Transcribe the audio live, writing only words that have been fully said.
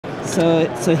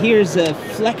So here's a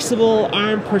flexible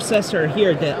ARM processor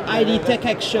here, the ID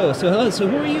TechX show. So hello, so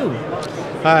who are you?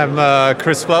 I'm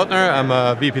Chris Flautner. I'm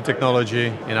a VP Technology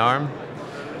in ARM.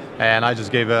 And I just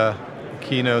gave a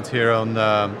keynote here on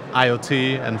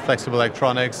IoT and flexible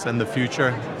electronics and the future.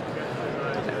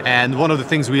 And one of the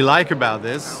things we like about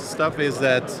this stuff is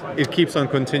that it keeps on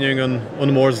continuing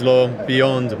on Moore's Law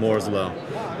beyond Moore's Law.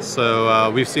 So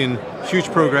we've seen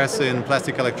huge progress in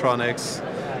plastic electronics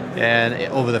and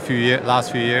over the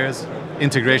last few years.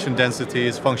 Integration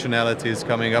densities, functionalities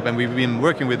coming up, and we've been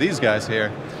working with these guys here,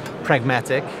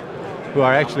 PragmatIC, who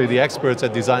are actually the experts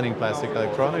at designing plastic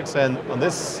electronics. And on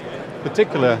this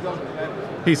particular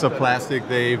piece of plastic,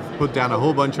 they've put down a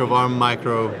whole bunch of ARM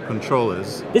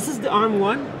microcontrollers. This is the ARM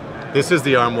one? This is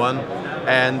the ARM one,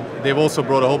 and they've also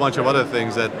brought a whole bunch of other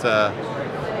things that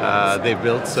they've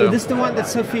built. So this is the one that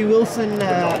Sophie Wilson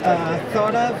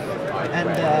thought of,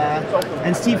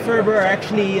 and Steve Ferber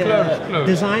actually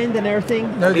designed and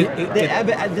everything. No,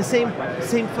 the same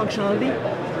functionality.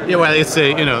 Yeah, well, it's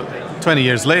 20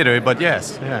 years later, but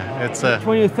yes, yeah, it's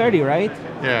 20 or 30, right?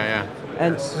 Yeah.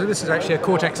 And so this is actually a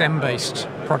Cortex-M based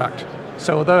product.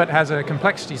 So although it has a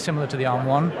complexity similar to the ARM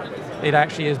one, it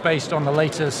actually is based on the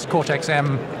latest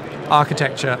Cortex-M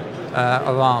architecture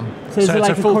of ARM. So is it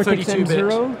like a full Cortex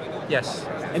M0? Yes.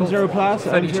 M0 Plus?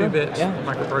 32-bit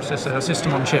microprocessor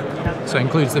system on chip. So it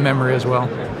includes the memory as well.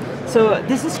 So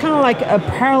this is kind of like a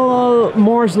parallel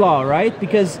Moore's Law, right?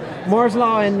 Because Moore's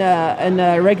Law in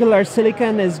regular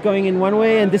silicon is going in one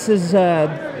way, and this is...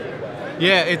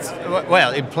 Yeah,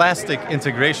 well, in plastic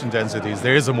integration densities,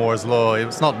 there is a Moore's Law.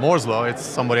 It's not Moore's Law, it's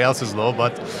somebody else's law,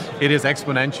 but it is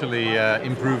exponentially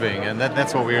improving, and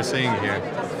that's what we are seeing here.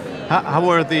 How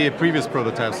were the previous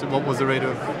prototypes? What was the rate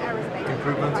of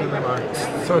improvement in them?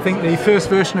 So I think the first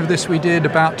version of this we did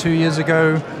about 2 years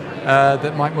ago,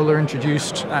 that Mike Muller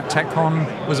introduced at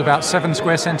TechCon, was about 7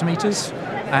 square centimeters,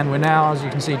 and we're now, as you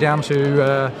can see, down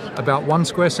to about 1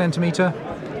 square centimeter,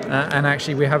 and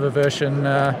actually we have a version,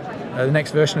 the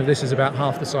next version of this is about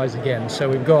half the size again. So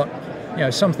we've got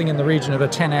something in the region of a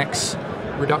 10x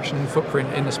reduction in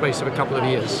footprint in the space of a couple of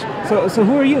years. So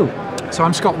who are you? So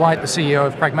I'm Scott White, the CEO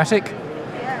of PragmatIC.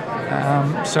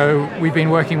 So we've been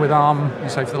working with ARM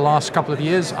for the last couple of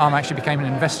years. ARM actually became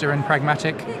an investor in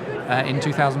PragmatIC in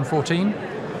 2014.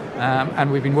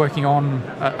 And we've been working on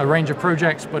a range of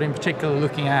projects, but in particular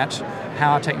looking at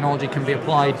how our technology can be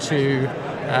applied to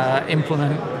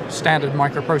implement standard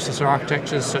microprocessor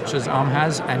architectures such as ARM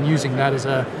has, and using that as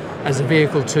a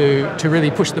vehicle to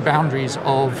really push the boundaries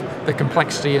of the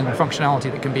complexity and functionality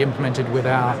that can be implemented with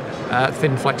our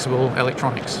thin, flexible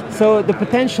electronics. So the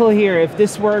potential here, if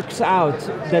this works out,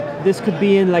 that this could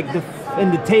be in like the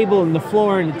table, and the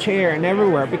floor, and the chair, and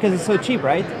everywhere, because it's so cheap,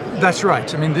 right? That's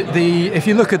right. I mean, if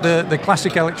you look at the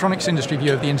classic electronics industry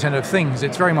view of the Internet of Things,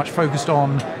 it's very much focused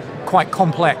on quite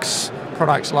complex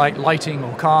products like lighting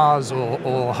or cars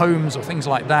or homes or things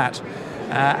like that,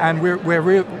 and we're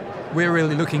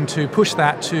really looking to push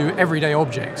that to everyday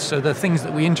objects. So the things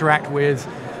that we interact with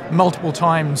multiple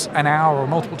times an hour or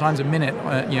multiple times a minute,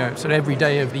 sort of every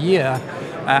day of the year.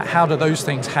 How do those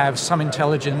things have some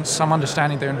intelligence, some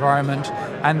understanding of their environment,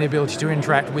 and the ability to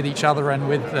interact with each other and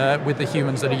with the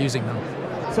humans that are using them?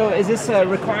 So is this a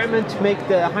requirement to make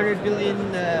the 100 billion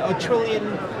or trillion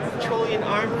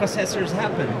ARM processors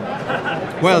happen?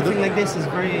 Well, something like this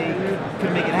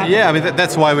could make it happen. Yeah, I mean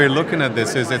that's why we're looking at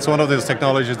this. It's one of those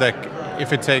technologies that,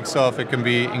 if it takes off, it can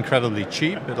be incredibly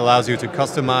cheap. It allows you to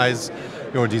customize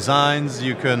your designs.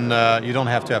 You don't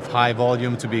have to have high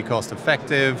volume to be cost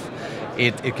effective.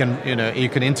 It can you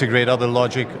can integrate other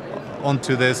logic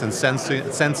onto this and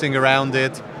sensing around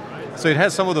it. So it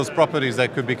has some of those properties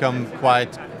that could become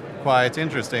quite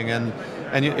interesting, and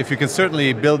if you can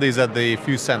certainly build these at the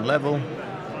few cent level,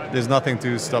 there's nothing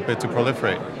to stop it to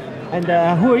proliferate. And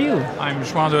who are you? I'm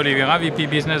João de Oliveira, VP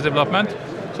Business Development.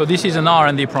 So this is an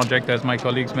R&D project, as my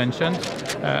colleagues mentioned.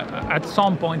 At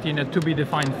some point in a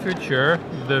to-be-defined future,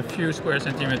 the few square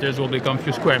centimeters will become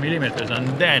few square millimeters, and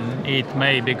then it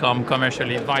may become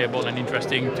commercially viable and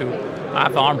interesting to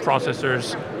have ARM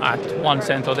processors at 1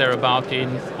 cent or thereabout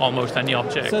in almost any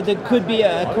object. So there could be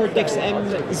a Cortex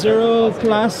M0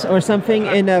 Plus or something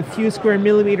in a few square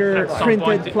millimeter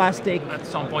printed plastic. At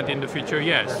some point in the future,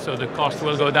 yes. So the cost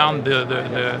will go down,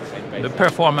 the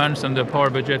performance and the power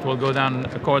budget will go down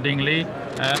accordingly.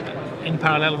 In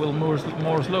parallel with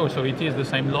Moore's Law, so it is the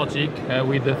same logic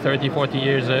with the 30-40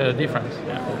 years difference.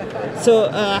 Yeah.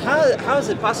 So how is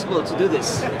it possible to do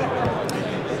this?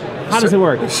 How does it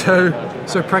work?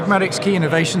 So PragmatIC's key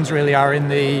innovations really are in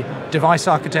the device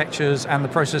architectures and the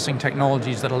processing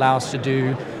technologies that allow us to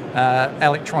do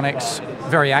electronics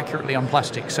very accurately on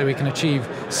plastic. So we can achieve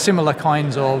similar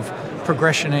kinds of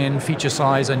progression in feature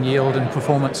size and yield and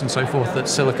performance and so forth that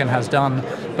silicon has done,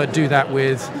 but do that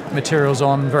with materials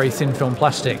on very thin film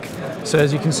plastic. So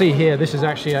as you can see here, this is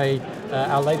actually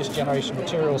our latest generation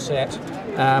material set,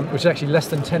 which is actually less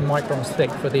than 10 microns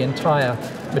thick for the entire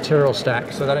material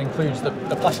stack. So that includes the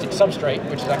plastic substrate,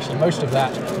 which is actually most of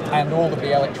that, and all of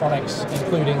the electronics,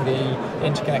 including the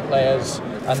interconnect layers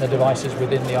and the devices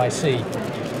within the IC.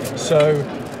 So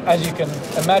as you can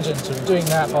imagine, sort of doing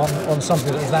that on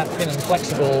something that's that thin and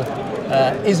flexible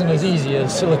isn't as easy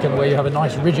as silicon, where you have a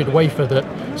nice rigid wafer that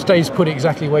stays put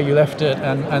exactly where you left it,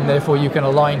 and therefore you can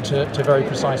align to very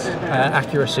precise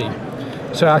accuracy.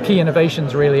 So our key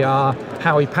innovations really are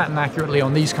how we pattern accurately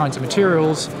on these kinds of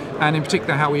materials, and in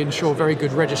particular how we ensure very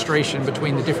good registration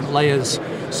between the different layers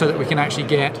so that we can actually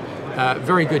get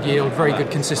very good yield, very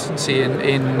good consistency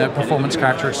in performance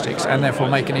characteristics, and therefore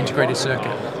make an integrated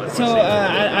circuit. So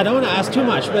I don't want to ask too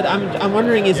much, but I'm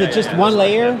wondering, is it just one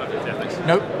layer?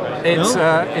 Nope.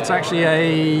 It's actually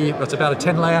it's about a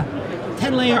 10 layer.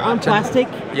 10 layer on plastic?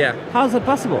 Yeah. How is it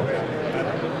possible?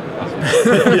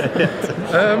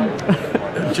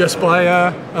 Just by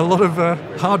a lot of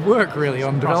hard work, really,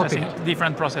 on developing it.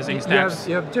 Different processing steps.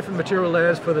 You have different material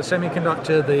layers for the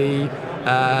semiconductor, the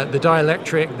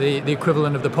dielectric, the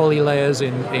equivalent of the poly layers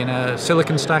in a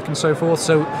silicon stack and so forth.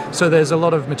 So there's a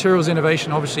lot of materials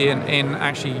innovation, obviously, in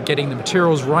actually getting the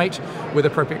materials right with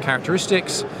appropriate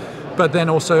characteristics. But then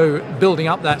also building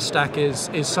up that stack is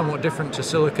somewhat different to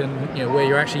silicon, where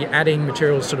you're actually adding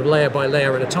materials sort of layer by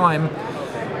layer at a time.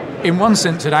 In one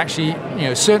sense, it actually,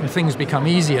 certain things become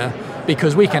easier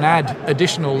because we can add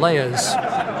additional layers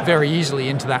very easily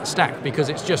into that stack, because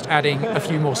it's just adding a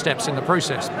few more steps in the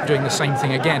process, doing the same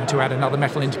thing again to add another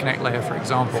metal interconnect layer, for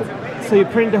example. So you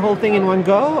print the whole thing in one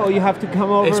go, or you have to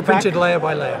come over? It's printed layer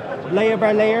by layer. Layer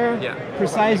by layer? Yeah.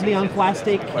 Precisely on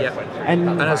plastic? Yeah.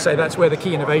 And as I say, that's where the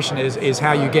key innovation is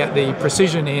how you get the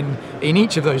precision in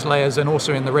each of those layers, and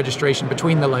also in the registration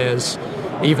between the layers,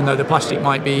 even though the plastic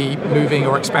might be moving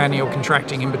or expanding or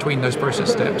contracting in between those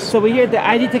process steps. So we hear at the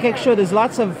IDTech show, there's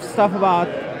lots of stuff about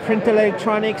print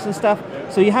electronics and stuff.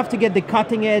 So you have to get the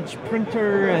cutting edge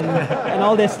printer and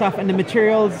all this stuff, and the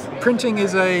materials. Printing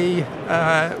is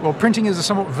printing is a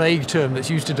somewhat vague term that's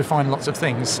used to define lots of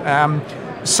things.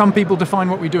 Some people define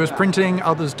what we do as printing,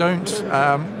 others don't.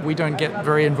 We don't get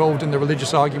very involved in the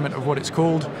religious argument of what it's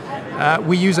called.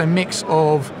 We use a mix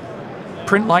of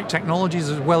print-like technologies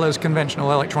as well as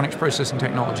conventional electronics processing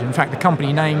technology. In fact, the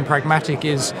company name, PragmatIC,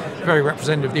 is very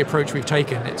representative of the approach we've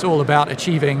taken. It's all about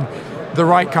achieving the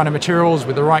right kind of materials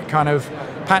with the right kind of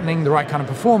patterning, the right kind of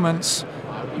performance.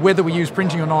 Whether we use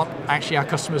printing or not, actually our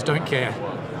customers don't care.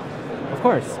 Of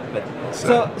course. But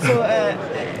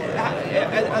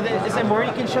is there more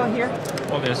you can show here?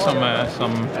 Well, there's some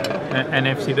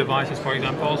NFC devices, for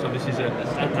example. So this is a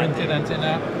printed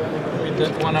antenna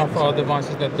with one of our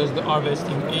devices that does the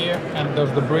harvesting here and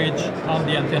does the bridge on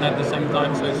the antenna at the same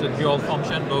time. So it's a dual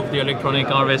function, both the electronic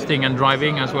harvesting and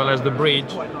driving, as well as the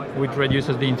bridge, which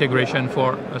reduces the integration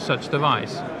for such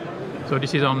device. So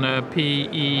this is on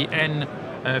PEN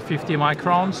 50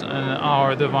 microns, and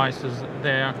our devices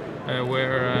there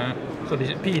were so this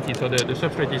is PET, so the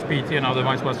substrate is PET, and our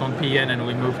device was on PN, and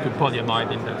we moved to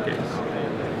polyamide in that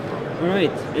case. All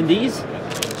right, and these?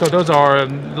 So those are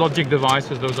logic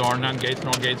devices. Those are NAND gates,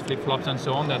 NOR gates, flip-flops, and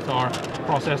so on that are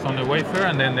processed on the wafer,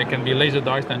 and then they can be laser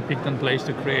diced and picked and placed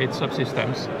to create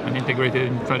subsystems and integrated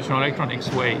in traditional electronics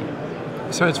way.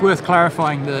 So it's worth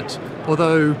clarifying that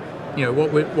although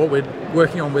what we're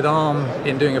working on with ARM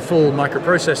in doing a full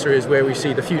microprocessor is where we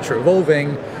see the future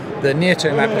evolving, the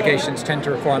near-term applications tend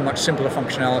to require much simpler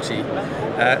functionality.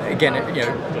 Again,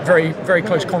 very, very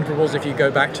close comparables. If you go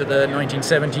back to the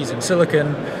 1970s in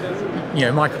silicon,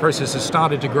 microprocessors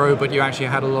started to grow, but you actually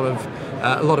had a lot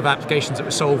of applications that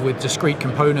were solved with discrete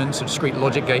components, discrete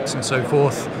logic gates, and so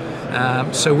forth.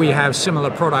 So we have similar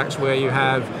products where you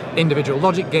have individual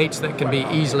logic gates that can be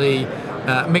easily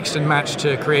mixed and matched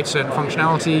to create certain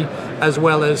functionality, as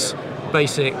well as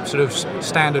basic sort of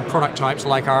standard product types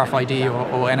like RFID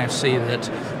or NFC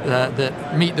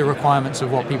that meet the requirements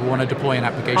of what people want to deploy in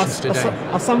applications today.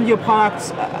 Are some of your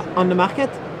products on the market?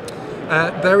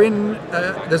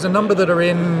 There's a number that are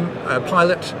in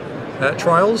pilot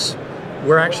trials.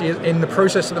 We're actually in the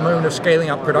process at the moment of scaling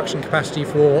up production capacity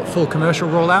for full commercial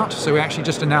rollout. So we actually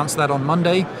just announced that on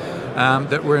Monday,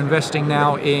 that we're investing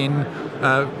now in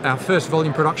our first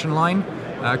volume production line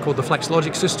called the Flex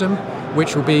Logic system,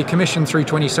 which will be commissioned through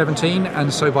 2017.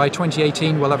 And so by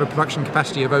 2018, we'll have a production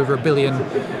capacity of over 1 billion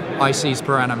ICs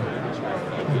per annum.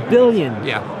 Billion?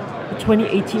 Yeah.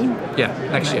 2018? Yeah,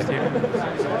 next year.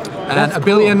 And a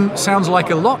billion sounds like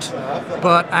a lot,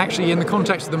 but actually in the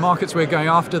context of the markets we're going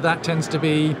after, that tends to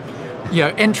be,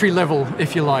 entry level,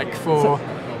 if you like, for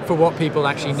what people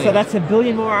actually need. So that's 1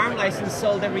 billion more ARM licenses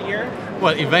sold every year?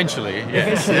 Well, eventually,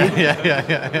 yes. Eventually.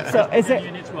 Yeah. So is it?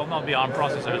 Units will not be ARM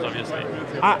processors, obviously.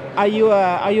 Are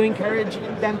you encouraging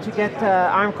them to get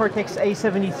ARM Cortex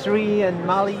A73 and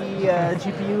Mali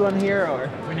GPU on here, or?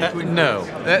 No.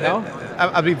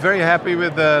 I'd be very happy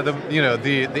with the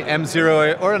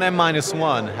M0 or an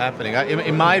M-1 happening.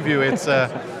 In my view, it's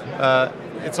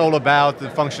all about the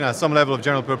function, some level of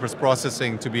general purpose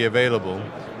processing to be available.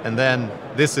 And then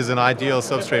this is an ideal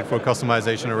substrate for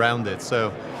customization around it.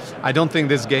 So I don't think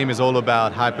this game is all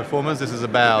about high performance. This is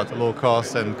about low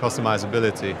cost and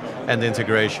customizability and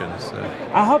integration. So.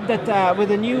 I hope that with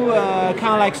the new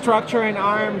kind of like structure in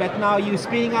ARM, that now you're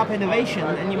speeding up innovation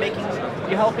and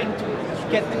you're helping to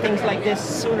get things like this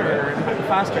sooner and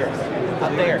faster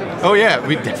out there. Oh yeah,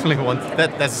 we definitely want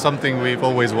that. That's something we've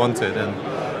always wanted,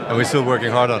 and we're still working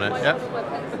hard on it. Yeah.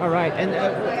 All right, and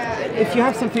if you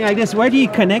have something like this, where do you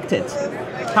connect it?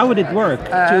 How would it work?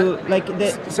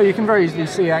 So you can very easily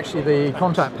see actually the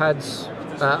contact pads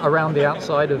around the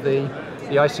outside of the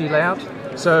IC layout.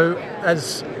 So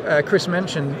as Chris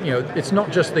mentioned, it's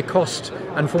not just the cost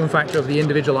and form factor of the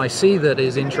individual IC that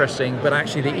is interesting, but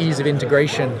actually the ease of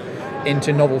integration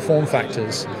into novel form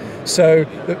factors. So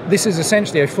this is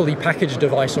essentially a fully packaged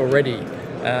device already.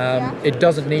 It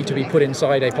doesn't need to be put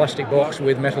inside a plastic box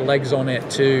with metal legs on it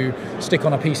to stick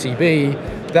on a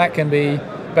PCB. That can be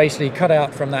basically cut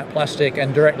out from that plastic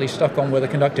and directly stuck on with a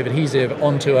conductive adhesive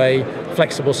onto a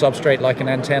flexible substrate like an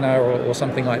antenna or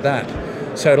something like that.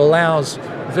 So it allows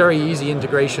very easy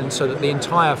integration so that the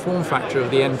entire form factor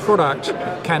of the end product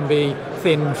can be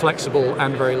thin, flexible,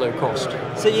 and very low cost.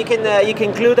 So you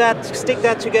can glue that, stick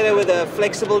that together with a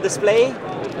flexible display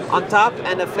on top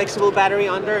and a flexible battery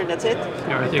under, and that's it?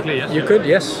 Theoretically, yes. You could,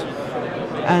 yes.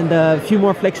 And a few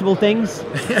more flexible things?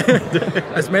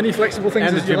 As many flexible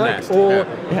things as you like,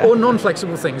 or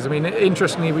non-flexible things. I mean,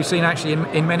 interestingly, we've seen actually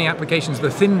in many applications the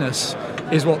thinness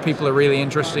is what people are really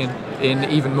interested in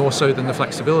even more so than the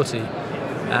flexibility.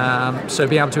 So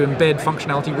be able to embed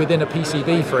functionality within a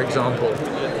PCB, for example.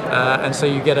 And so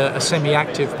you get a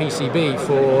semi-active PCB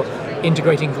for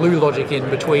integrating glue logic in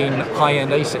between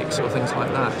high-end ASICs or things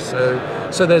like that.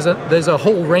 So there's a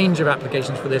whole range of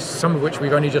applications for this, some of which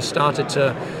we've only just started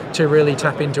to really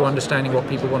tap into understanding what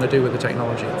people want to do with the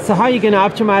technology. So how are you going to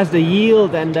optimize the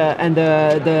yield and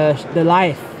the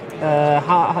life?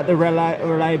 How the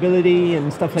reliability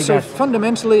and stuff like that? So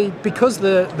fundamentally, because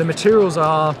the materials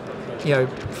are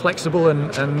flexible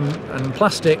and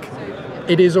plastic,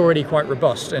 it is already quite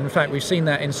robust. In fact, we've seen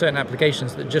that in certain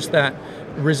applications, that just that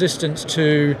resistance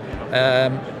to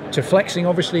flexing,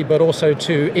 obviously, but also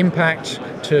to impact,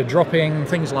 to dropping,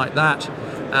 things like that,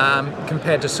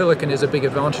 compared to silicon is a big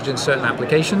advantage in certain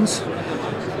applications.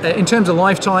 In terms of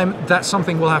lifetime, that's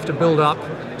something we'll have to build up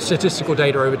statistical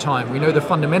data over time. We know the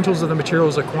fundamentals of the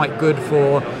materials are quite good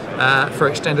for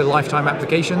extended lifetime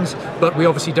applications, but we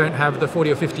obviously don't have the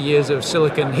 40 or 50 years of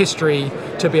silicon history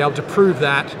to be able to prove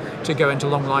that to go into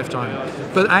long lifetime.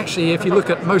 But actually, if you look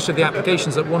at most of the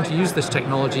applications that want to use this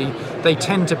technology, they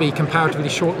tend to be comparatively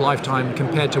short lifetime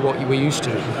compared to what you were used to.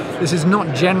 This is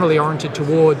not generally oriented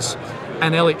towards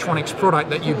an electronics product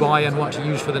that you buy and want to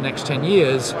use for the next 10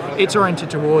 years. It's oriented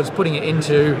towards putting it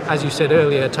into, as you said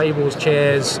earlier, tables,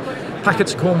 chairs,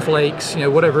 packets of cornflakes,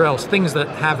 whatever else, things that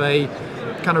have a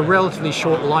kind of relatively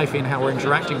short life in how we're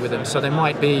interacting with them. So they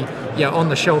might be on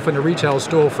the shelf in a retail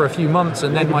store for a few months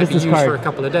and then might be used for a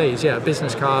couple of days. Yeah, a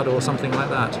business card or something like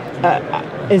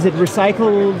that. Is it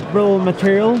recyclable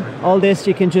material? All this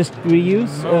you can just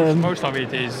reuse? Most of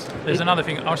it is. There's another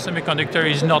thing, our semiconductor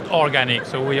is not organic,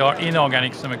 so we are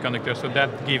inorganic semiconductor, so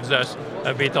that gives us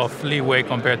a bit of leeway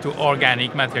compared to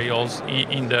organic materials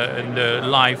in the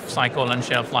life cycle and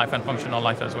shelf life and functional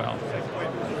life as well.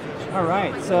 All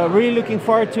right, so really looking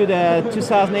forward to the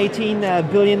 2018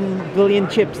 billion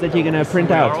chips that you're going to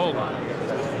print out. All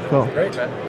cool. Great.